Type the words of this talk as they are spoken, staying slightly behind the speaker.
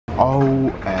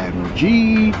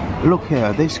OMG, look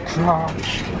here, this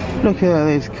crunch. Look here,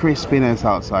 this crispiness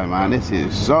outside, man. This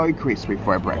is so crispy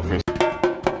for a breakfast.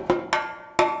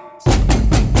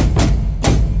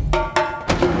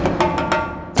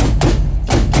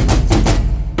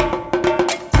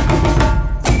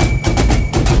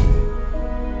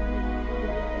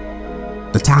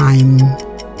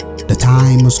 The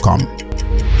time has come.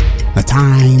 The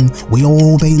time we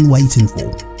all been waiting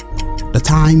for. The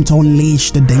time to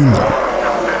unleash the demon.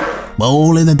 But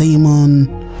only the demon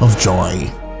of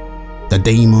joy. The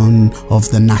demon of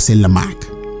the Nasi Lemak.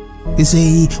 You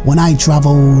see, when I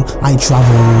travel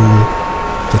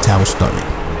to tell a story.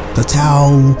 To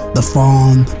tell the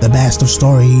fun, the best of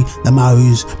story, the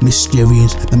most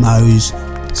mysterious, the most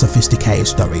sophisticated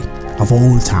story of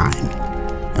all time.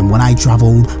 And when I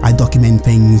travel, I document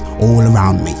things all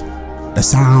around me. The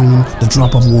sound, the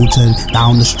drop of water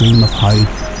down the stream of hope,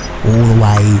 all the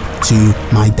way to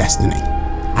my destiny.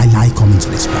 I like coming to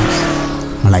this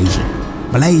place, Malaysia.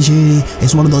 Malaysia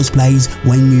is one of those places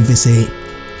when you visit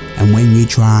and when you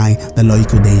try the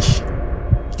local dish,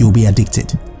 you'll be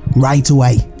addicted right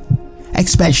away.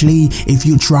 Especially if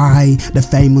you try the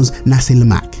famous Nasi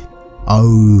Lemak.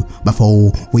 Oh,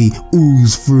 before we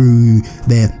ooze through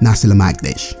the Nasi Lemak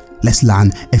dish, let's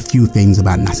learn a few things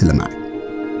about Nasi Lemak.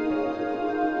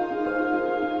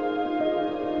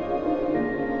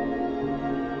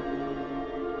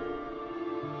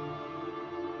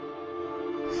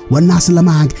 Well, Nasi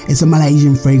Lemak is a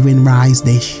Malaysian fragrant rice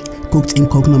dish cooked in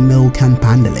coconut milk and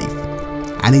panda leaf,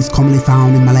 and it's commonly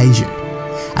found in Malaysia,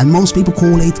 and most people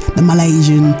call it the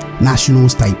Malaysian national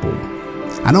staple.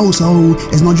 And also,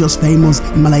 it's not just famous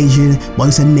in Malaysia, but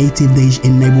it's a native dish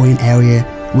in neighbouring area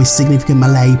with significant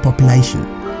Malay population,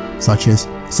 such as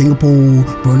Singapore,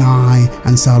 Brunei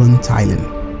and southern Thailand.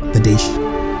 The dish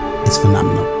is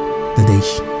phenomenal. The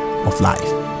dish of life.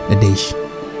 The dish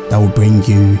that will bring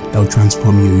you, that will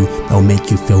transform you, that will make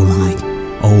you feel like,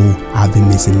 oh, I've been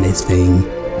missing this thing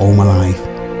all my life.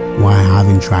 Why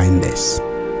haven't I tried this?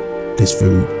 This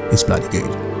food is bloody good.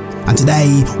 And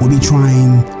today we'll be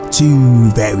trying two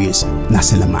various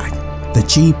Nasi Lemak, the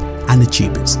cheap and the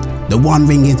cheapest, the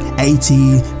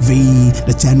RM1.80 v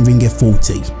the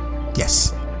RM10.40.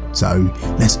 Yes, so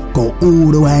let's go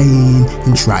all the way in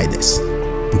and try this,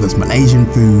 because Malaysian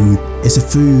food is a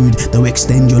food that will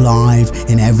extend your life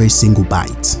in every single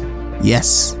bite.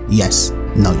 Yes, yes,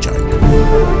 no joke.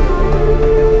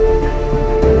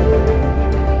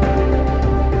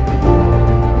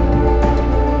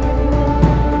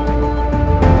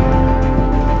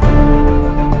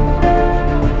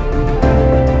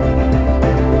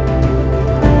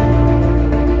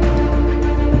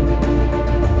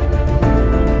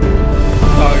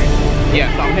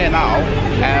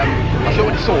 As you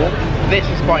already saw, this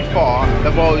is by far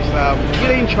the most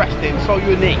really interesting, so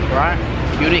unique, right?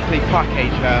 Uniquely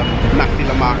packaged Nasi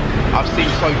Lemak I've seen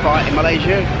so far in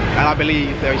Malaysia, and I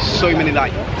believe there is so many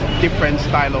like different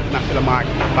style of Nasi Lemak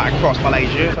across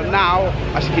Malaysia. So now,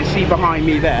 as you can see behind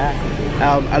me there,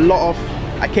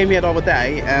 I came here the other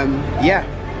day, yeah,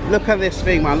 look at this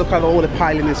thing, man. Look at all the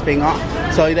piling this thing up.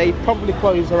 So they probably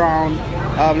close around,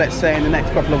 let's say in the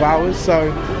next couple of hours.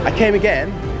 So I came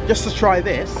again just to try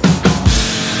this.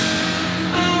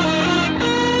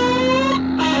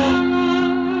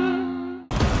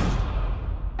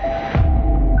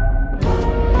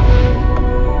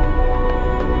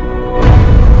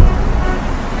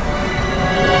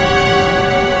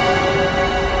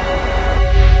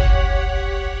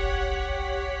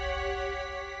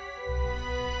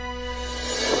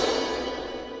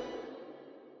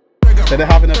 So they're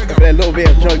having a little bit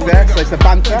of joke there, so it's a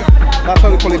banter. That's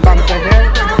what we call it, banter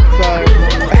here.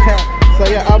 So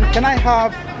yeah, can I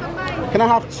have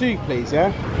two, please?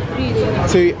 Yeah.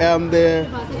 Two.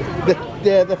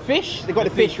 The fish. They got the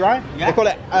fish, right? Yeah. They call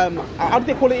it how do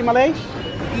they call it in Malay?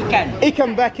 Ikan.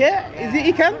 Ikan back here. Is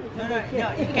it ikan? No,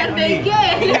 ikan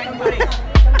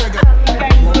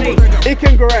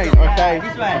Ikan goreng. Okay.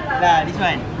 This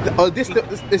one. Oh, this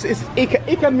is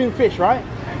ikan mean fish, right?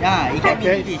 Yeah, ikan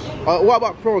mean fish. What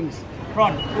about prawns?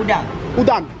 Prawn, udang.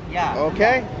 Udang. Yeah.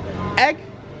 Okay. Egg.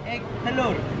 Egg,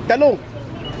 telur. Telur.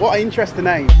 What an interesting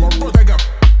name.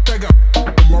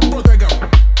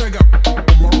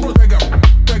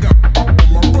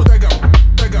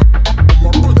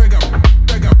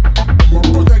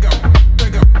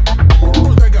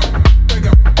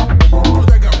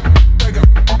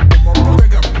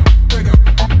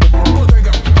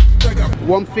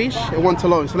 One fish and one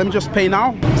telur. So let me just pay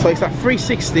now. So it's at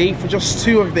 360 for just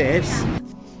two of this.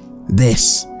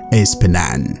 This is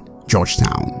Penang,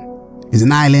 Georgetown. It's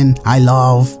an island I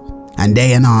love, and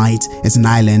day and night is an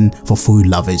island for food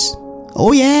lovers.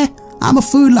 Oh yeah, I'm a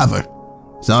food lover.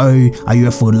 So, are you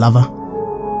a food lover?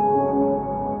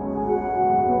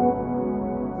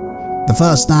 The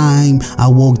first time I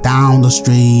walked down the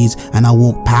street and I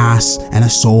walked past and I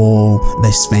saw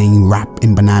this thing wrapped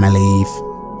in banana leaf,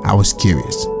 I was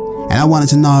curious and I wanted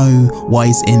to know what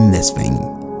is in this thing.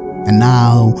 And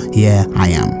now here I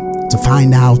am to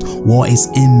find out what is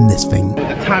in this thing.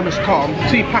 The time has come,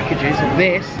 2 packages of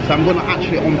this, so I'm going to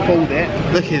actually unfold it.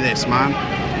 Look at this, man.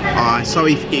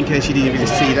 Sorry in case you didn't really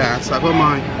see that. So I've got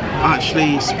my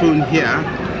spoon here.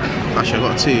 Actually,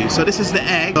 I've got 2. So this is the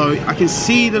egg. So I can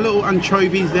see the little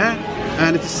anchovies there,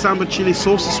 and it's a samba chili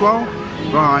sauce as well.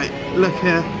 Right, look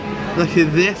at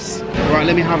this. Right,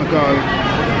 let me have a go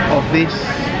of this.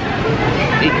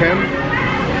 Ikan.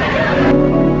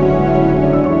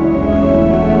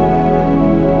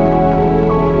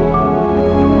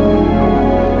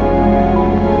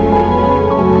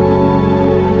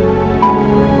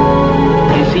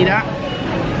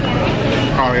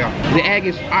 The egg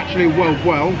is actually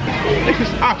well. This is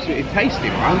absolutely tasty,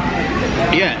 man.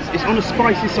 Yes, it's on the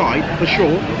spicy side for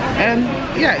sure, and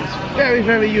yeah, it's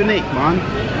very unique, man.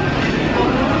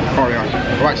 Oh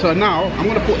yeah. Right, so now I'm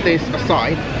gonna put this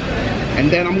aside,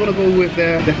 and then I'm gonna go with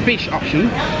the fish option.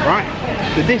 Right.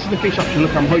 So this is the fish option.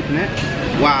 Look, I'm hoping it.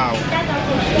 Wow.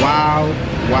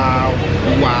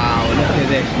 Look at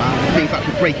this, man. The thing's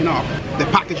actually breaking off. The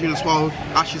packaging as well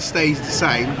actually stays the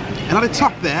same. And at the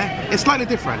top there, it's slightly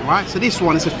different, right? So this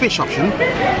one is a fish option,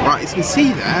 right? As you can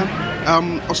see there,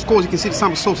 of course you can see the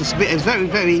samba sauce is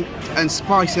very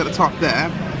spicy at the top there.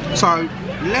 So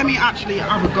let me actually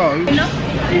have a go.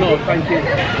 No, thank you.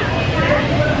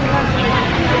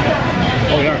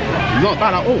 Oh yeah, not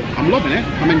bad at all. I'm loving it.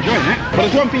 I'm enjoying it. But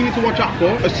there's one thing you need to watch out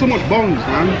for. There's so much bones,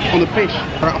 man, on the fish.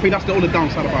 I think that's the only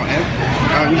downside about it.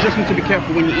 You just need to be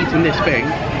careful when you're eating this thing.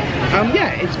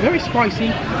 Yeah, it's very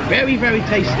spicy, very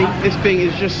tasty. This thing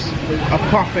is just a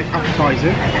perfect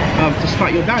appetizer to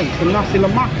start your day. It's a Nasi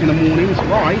Lemak in the morning. It's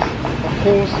rice, of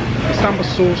course, the samba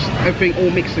sauce, everything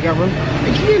all mixed together.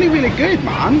 It's really good,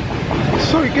 man. It's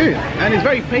so good, and it's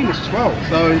very famous as well.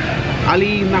 So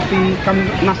Ali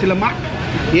Nasi Lemak.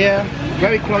 Yeah,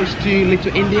 very close to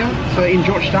Little India, so in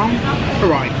Georgetown.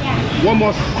 Alright, one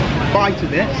more bite of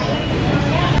this.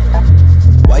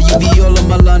 Why you be all on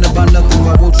my line about nothing?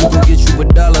 Why won't you go get you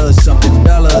 $1 or something?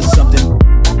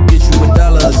 Get you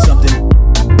 $1 or something.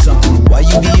 Why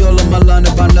you be all on my line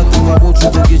about nothing? Why won't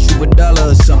you go get you $1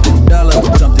 or something?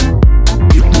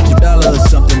 Get you $1 or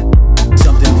something.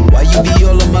 Why you be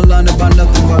all on my line about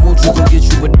nothing? Why won't you go get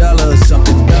you $1 or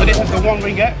something? So this is the 1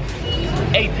 ringgit,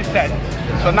 80 cents.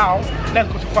 So now let's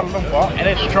go to Kuala Lumpur and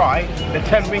let's try the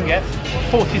 10 ringgit,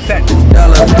 40 cents.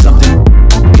 $1 something.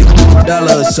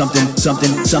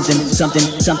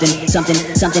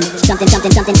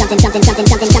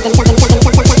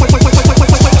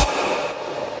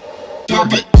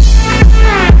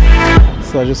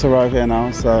 So I just arrived here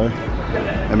now, so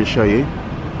let me show you.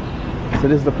 So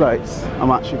this is the place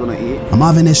I'm actually gonna eat. I'm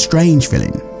having a strange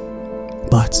feeling,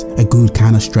 but a good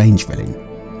kind of strange feeling.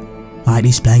 Like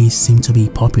this place seems to be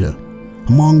popular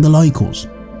among the locals.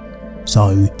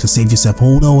 So to save yourself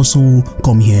all the hustle,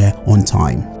 come here on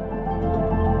time.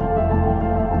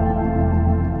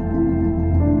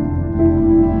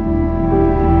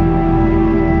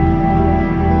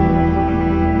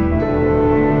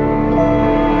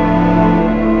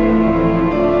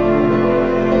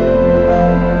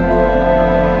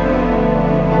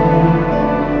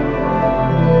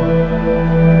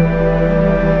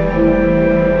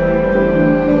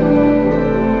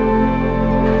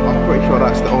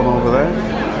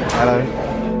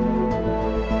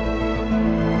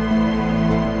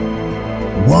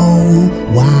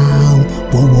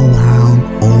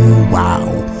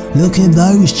 Look at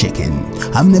those chicken.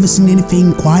 I've never seen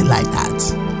anything quite like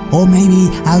that. Or maybe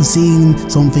I've seen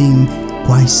something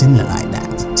quite similar like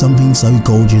that. Something so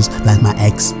gorgeous like my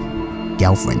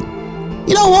ex-girlfriend.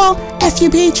 You know what? F you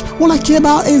bitch. All I care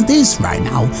about is this right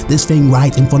now. This thing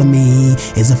right in front of me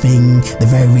is the thing, the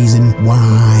very reason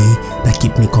why that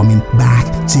keep me coming back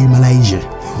to Malaysia.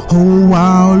 Oh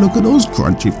wow, look at those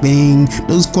crunchy thing,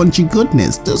 those crunchy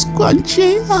goodness, those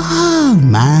crunchy,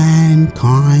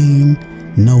 mankind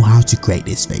know how to create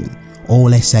this thing. Or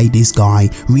let's say this guy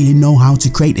really know how to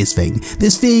create this thing.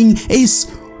 This thing is,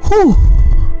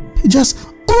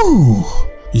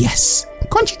 yes,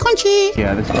 crunchy.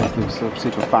 Yeah, this looks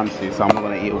super fancy, so I'm not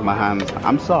gonna eat it with my hands.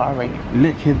 I'm sorry.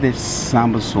 Look at this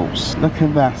samba sauce. Look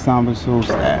at that samba sauce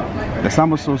there. The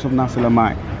samba sauce of Nasi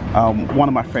Lemak, one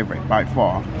of my favorite by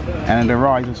far. And the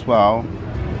rice as well.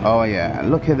 Oh yeah,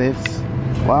 look at this.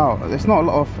 Wow, there's not a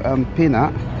lot of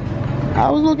peanut. I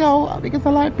was gonna go because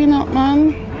I like peanut,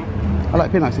 man. I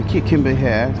like peanuts. A cucumber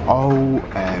here.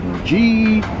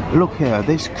 OMG! Look here,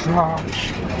 this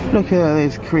crunch. Look here,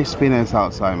 this crispiness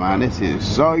outside, man. This is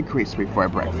so crispy for a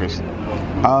breakfast.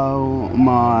 Oh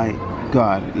my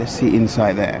god! Let's see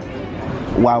inside there.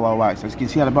 Wow, wow, wow! So as you can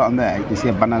see at the bottom there, you can see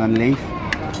a banana leaf.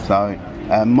 So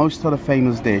most of the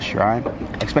famous dish, right,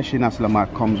 especially Nasi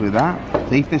Lemak, comes with that.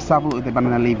 So if they serve it with the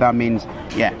banana leaf, that means,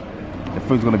 yeah, the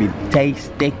food's gonna be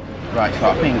tasty. Right, so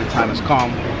I think the time has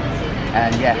come,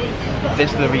 and yeah,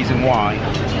 this is the reason why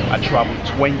I traveled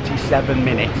 27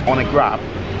 minutes on a Grab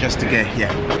just to get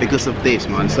here, because of this,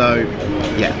 man. So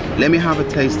yeah, let me have a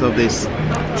taste of this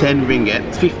 10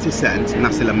 ringgit 50 cents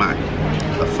Nasi Lemak.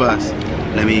 But first,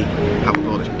 let me have a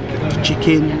go of the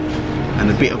chicken and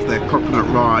a bit of the coconut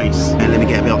rice, and let me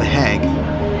get a bit of the egg.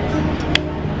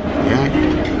 Yeah,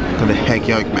 got the egg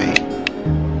yolk, mate,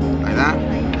 like that,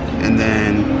 and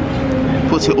then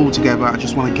put it all together. I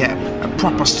just want to get a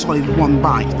proper solid one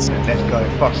bite. Let's go.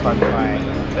 First time trying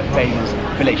the famous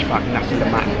Village Park Nasi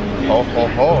Lemak. Ho ho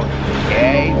ho!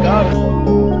 Here you go.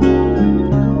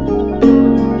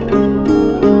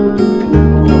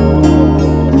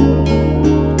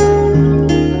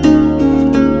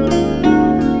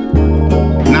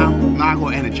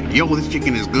 Yo, this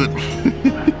chicken is good.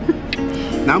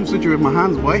 Now I'm switching with my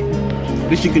hands, boy.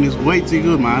 This chicken is way too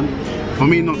good, man, for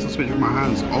me not to switch with my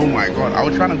hands. Oh my god, I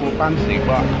was trying to go fancy,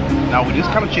 but now with this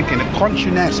kind of chicken, the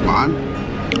crunchiness, man,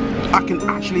 I can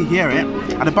actually hear it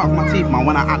at the back of my teeth, man,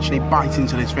 when I actually bite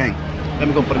into this thing. Let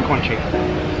me go for the crunchy.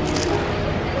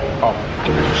 Oh,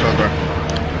 so good.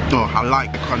 Oh, I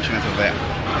like the crunchiness of it.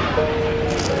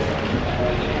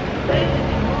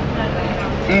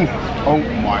 Oh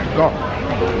my god.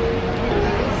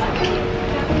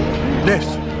 This,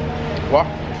 what?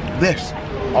 This,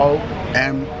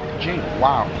 OMG,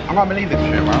 wow. I can't believe this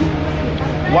shit, man.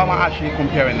 Why am I actually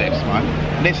comparing this, man?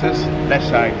 This is, let's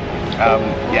say,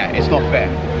 yeah, it's not fair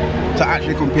to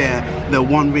actually compare the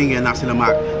 1 ringgit Nasi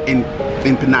Lemak in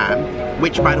Penang,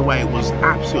 which by the way was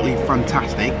absolutely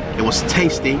fantastic. It was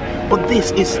tasty, but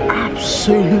this is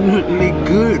absolutely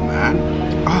good, man.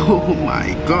 Oh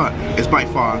my god, it's by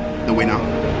far the winner.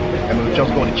 And we've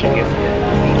just got the chicken.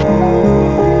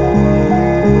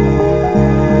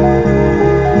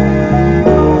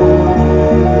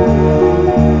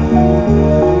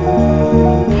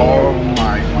 Oh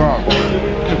my god,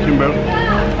 chicken bro.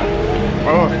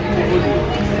 Oh,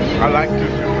 I like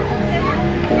this.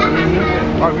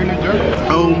 I really do.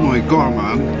 Oh my god,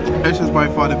 man. This is by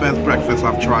far the best breakfast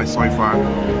I've tried so far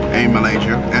in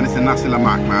Malaysia, and it's a Nasi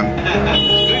Lemak, man.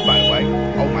 It's good, by the way.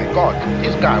 Oh my god,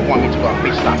 this guy wants me to go and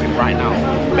restart him right now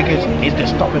because he's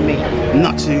just stopping me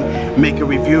not to make a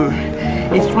review.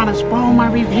 He's trying to spoil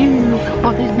my review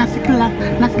of this Nasi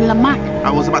Lemak.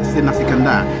 I was about to say Nasi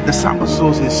Kandar. The sambal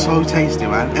sauce is so tasty,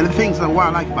 man. And the things that what I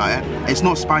like about it, it's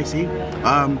not spicy,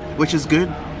 which is good.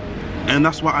 And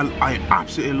that's why I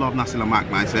absolutely love Nasi Lemak,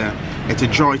 man. It's a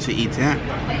joy to eat it.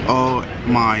 Oh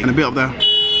my, and a bit of the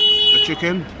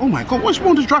chicken. Oh my god, what's wrong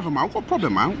with this driver, man? What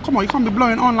problem, man? Come on, you can't be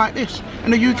blowing on like this.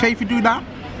 In the UK, if you do that,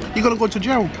 you're gonna go to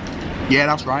jail. Yeah,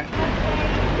 that's right.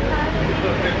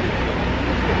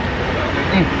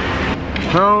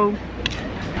 So,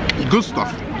 good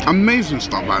stuff. Amazing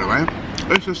stuff, by the way.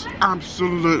 This is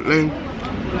absolutely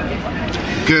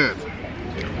good.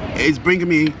 It's bringing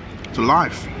me to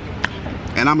life,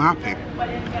 and I'm happy.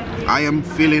 I am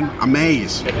feeling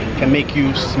amazed. Can make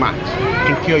you smart,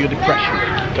 can cure your depression,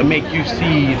 can make you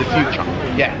see the future.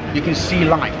 Yeah, you can see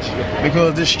light,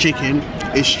 because this chicken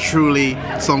is truly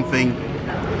something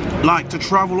like to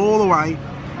travel all the way.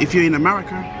 If you're in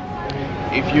America,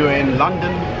 if you're in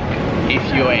London, if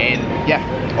you're in, yeah,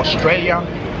 Australia,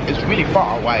 it's really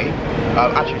far away.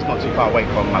 Actually, it's not too far away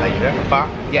from Malaysia, but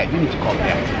yeah, you need to come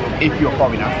here. If you're a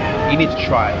foreigner, you need to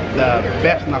try the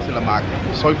best Nasi Lemak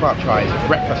so far I've tried.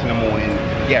 Breakfast in the morning,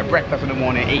 yeah, breakfast in the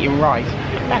morning, eating rice.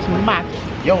 That's mad.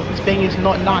 Yo, this thing is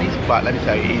not nice, but let me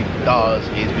tell you,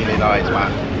 it's really nice,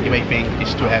 man. You may think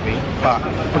it's too heavy, but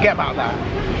forget about that.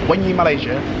 When you're in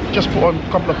Malaysia, just put on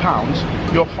a couple of pounds,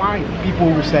 you're fine. People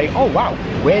will say, oh wow,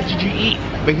 where did you eat?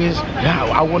 Because yeah,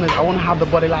 I wanna have the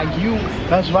body like you.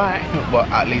 That's right. But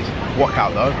at least work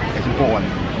out though, it's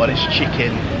important. But this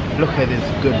chicken, look at this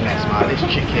goodness, man. This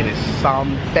chicken is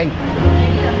something.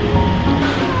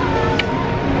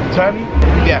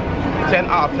 10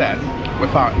 out of 10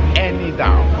 without any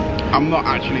doubt. I'm not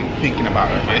actually thinking about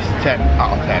it. It's 10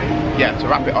 out of 10. Yeah, to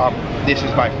wrap it up, this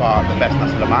is by far the best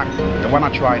Nasi Lemak. The one I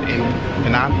tried in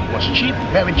Penang was cheap,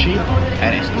 very cheap,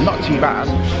 and it's not too bad.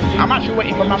 I'm actually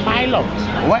waiting for my Milo.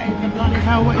 What in the bloody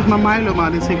hell? What is my Milo,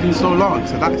 man? It's taking so long.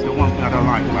 So that's the one thing I don't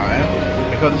like about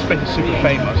it, because this place is super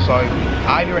famous. So I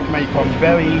highly recommend you come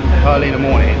very early in the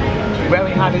morning,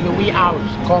 very hard in the wee hours.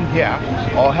 Come here,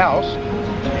 or else,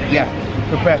 yeah,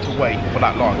 prepare to wait for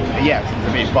that long. Yes, it's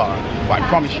a bit far, but I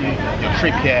promise you, your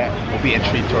trip here will be a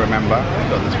treat to remember,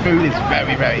 because this food is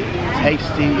very, very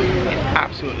tasty. It's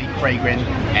absolutely fragrant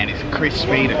and it's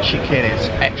crispy. The chicken is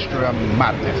extra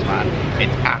madness, man.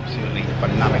 It's absolutely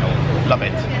phenomenal. Love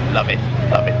it, love it,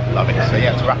 love it, love it. So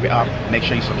yeah, to wrap it up, make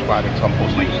sure you subscribe and turn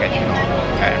post notification on.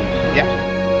 And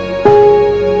yeah.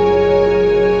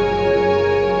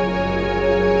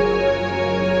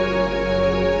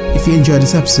 If you enjoyed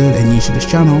this episode and new to this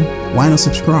channel, why not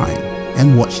subscribe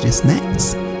and watch this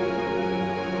next?